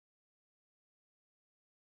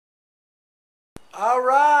All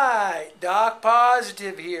right, Doc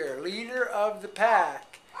Pawsitive here, leader of the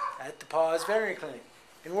pack at the PAWS Veterinary Clinic.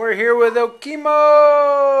 And we're here with Okemo!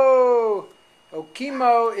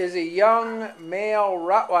 Okemo is a young male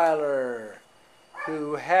Rottweiler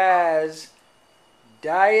who has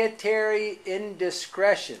dietary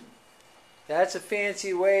indiscretion. That's a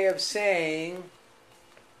fancy way of saying,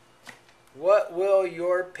 what will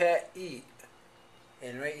your pet eat?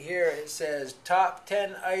 And right here it says top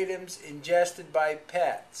 10 items ingested by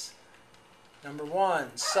pets. Number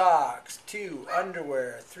 1, socks. 2,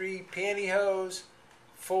 underwear. 3, pantyhose.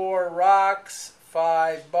 4, rocks.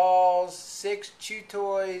 5, balls. 6, chew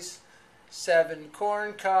toys. 7,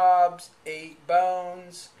 corn cobs. 8,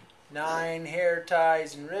 bones. 9, hair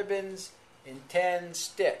ties and ribbons. And 10,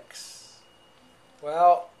 sticks.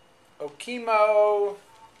 Well, Okemo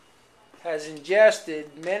has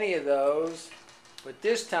ingested many of those. But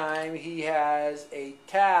this time he has a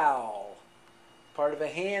towel, part of a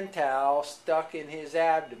hand towel, stuck in his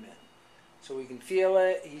abdomen. So we can feel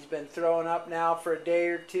it. He's been throwing up now for a day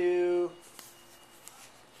or two.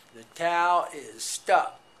 The towel is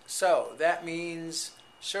stuck. So that means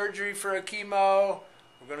surgery for Okemo.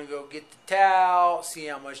 We're going to go get the towel, see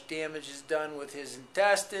how much damage is done with his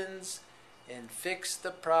intestines, and fix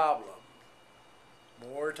the problem.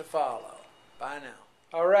 More to follow. Bye now.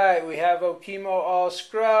 Alright, we have Okemo all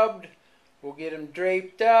scrubbed. We'll get him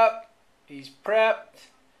draped up. He's prepped.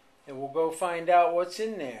 And we'll go find out what's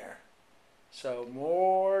in there. So,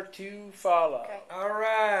 more to follow. Okay.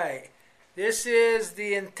 Alright, this is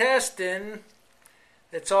the intestine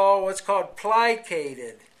that's all what's called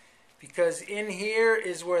plicated. Because in here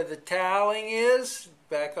is where the toweling is.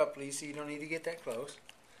 Back up, Lisa, you don't need to get that close.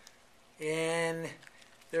 And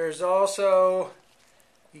there's also...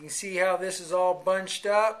 You can see how this is all bunched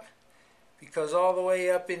up, because all the way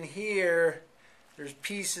up in here there's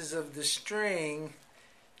pieces of the string.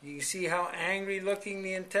 You can see how angry looking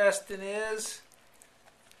the intestine is,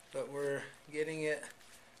 but we're getting it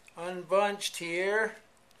unbunched here.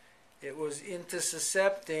 It was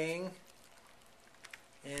intussuscepting,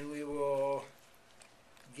 and we will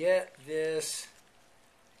get this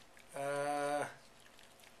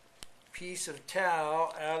piece of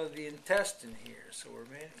towel out of the intestine here. So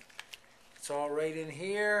it's all right in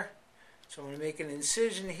here. So I'm going to make an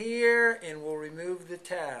incision here and we'll remove the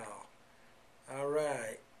towel.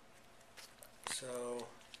 Alright. So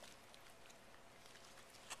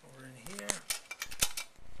over in here.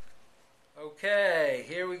 Okay,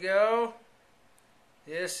 here we go.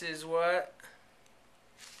 This is what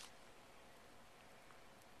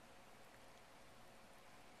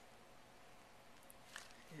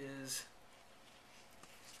is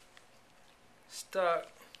stuck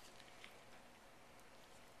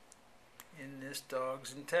in this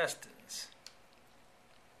dog's intestines.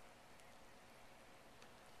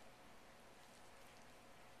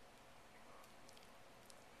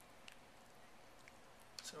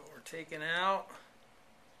 So we're taking out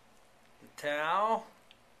the towel.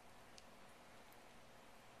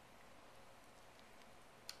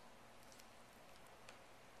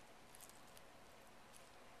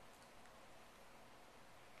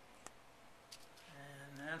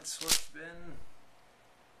 That's what's been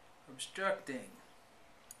obstructing.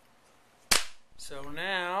 So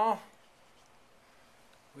now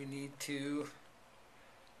we need to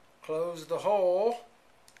close the hole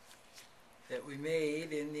that we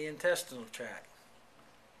made in the intestinal tract.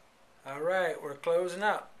 Alright, we're closing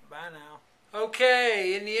up. Bye now.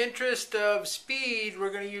 Okay, in the interest of speed,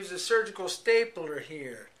 we're going to use a surgical stapler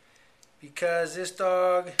here, because this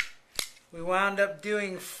dog, we wound up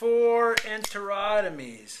doing 4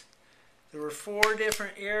 enterotomies. There were 4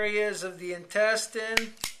 different areas of the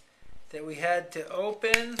intestine that we had to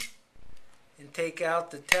open and take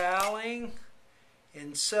out the toweling.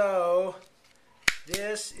 And so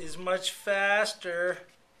this is much faster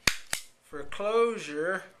for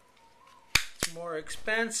closure. It's more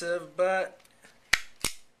expensive, but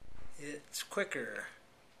it's quicker.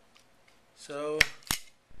 So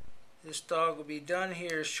this dog will be done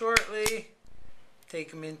here shortly.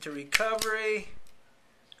 Take him into recovery.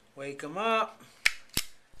 Wake him up.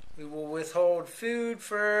 We will withhold food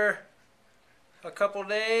for a couple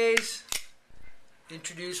days.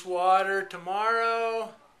 Introduce water tomorrow.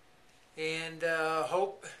 And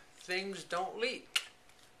hope things don't leak.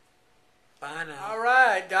 Bye now.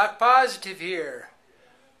 Alright, Doc Pawsitive here.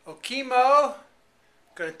 Okemo.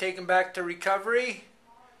 Gonna take him back to recovery.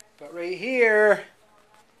 But right here,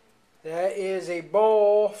 that is a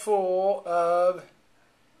bowl full of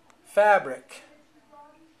fabric.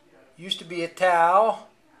 Used to be a towel.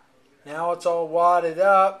 Now it's all wadded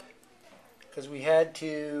up because we had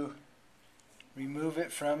to remove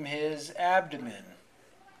it from his abdomen.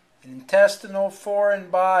 An intestinal foreign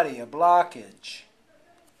body, a blockage.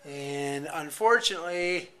 And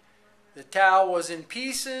unfortunately, the towel was in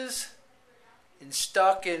pieces and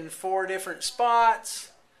stuck in 4 different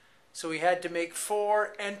spots. So we had to make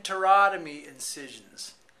 4 enterotomy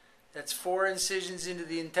incisions. That's 4 incisions into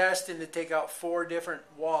the intestine to take out 4 different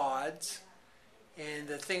wads. And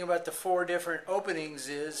the thing about the 4 different openings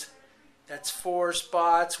is that's 4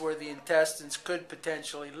 spots where the intestines could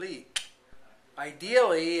potentially leak.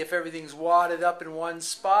 Ideally, if everything's wadded up in one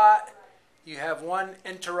spot, you have 1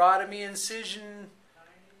 enterotomy incision,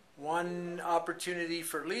 1 opportunity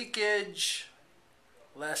for leakage,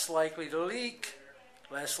 less likely to leak,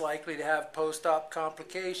 less likely to have post-op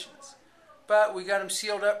complications. But we got them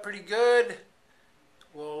sealed up pretty good.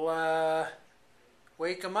 We'll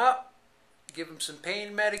wake them up, give them some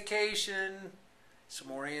pain medication, some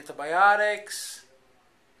more antibiotics.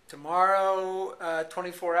 Tomorrow,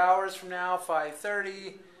 24 hours from now,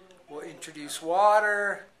 5:30, we'll introduce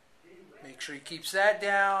water. Make sure he keeps that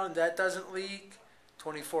down, that doesn't leak.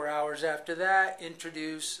 24 hours after that,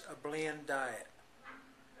 introduce a bland diet.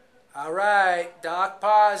 All right, Doc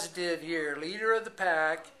Pawsitive here, leader of the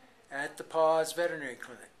pack at the PAWS Veterinary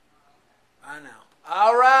Clinic. I know.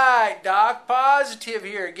 All right, Doc Pawsitive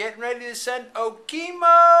here, getting ready to send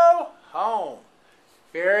Okemo home.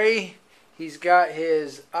 Barry, he's got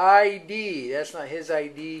his ID. That's not his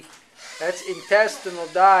ID. That's intestinal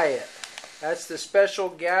diet. That's the special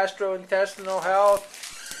gastrointestinal health.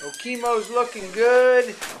 Okemo's looking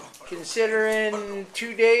good, considering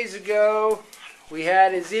 2 days ago we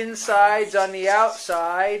had his insides on the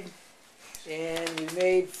outside, and we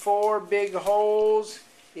made 4 big holes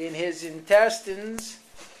in his intestines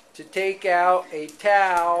to take out a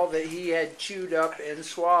towel that he had chewed up and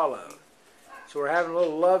swallowed. So we're having a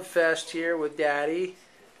little love fest here with Daddy,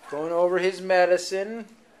 going over his medicine.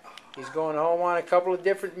 He's going home on a couple of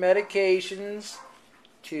different medications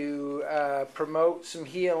to promote some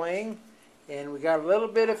healing. And we got a little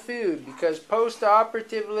bit of food because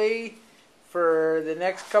post-operatively for the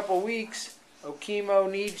next couple weeks, Okemo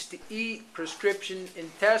needs to eat prescription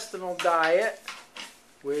intestinal diet,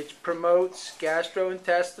 which promotes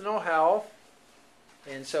gastrointestinal health.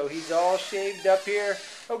 And so he's all shaved up here.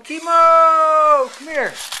 Okemo! Come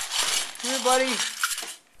here. Come here, buddy.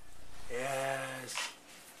 Yes.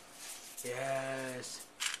 Yes.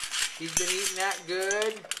 He's been eating that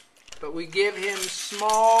good, but we give him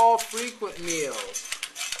small, frequent meals.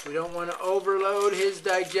 We don't want to overload his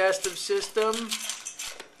digestive system.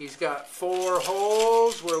 He's got 4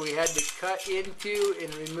 holes where we had to cut into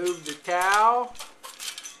and remove the towel.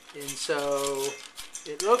 And so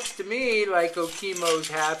it looks to me like Okemo's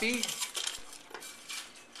happy.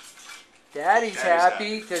 Daddy's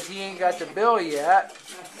happy because he ain't got the bill yet.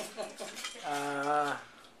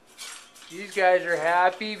 These guys are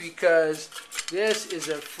happy because this is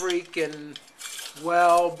a freaking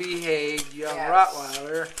well-behaved young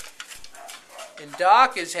Rottweiler. And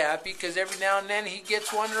Doc is happy because every now and then he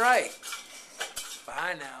gets one right.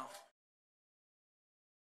 Bye now.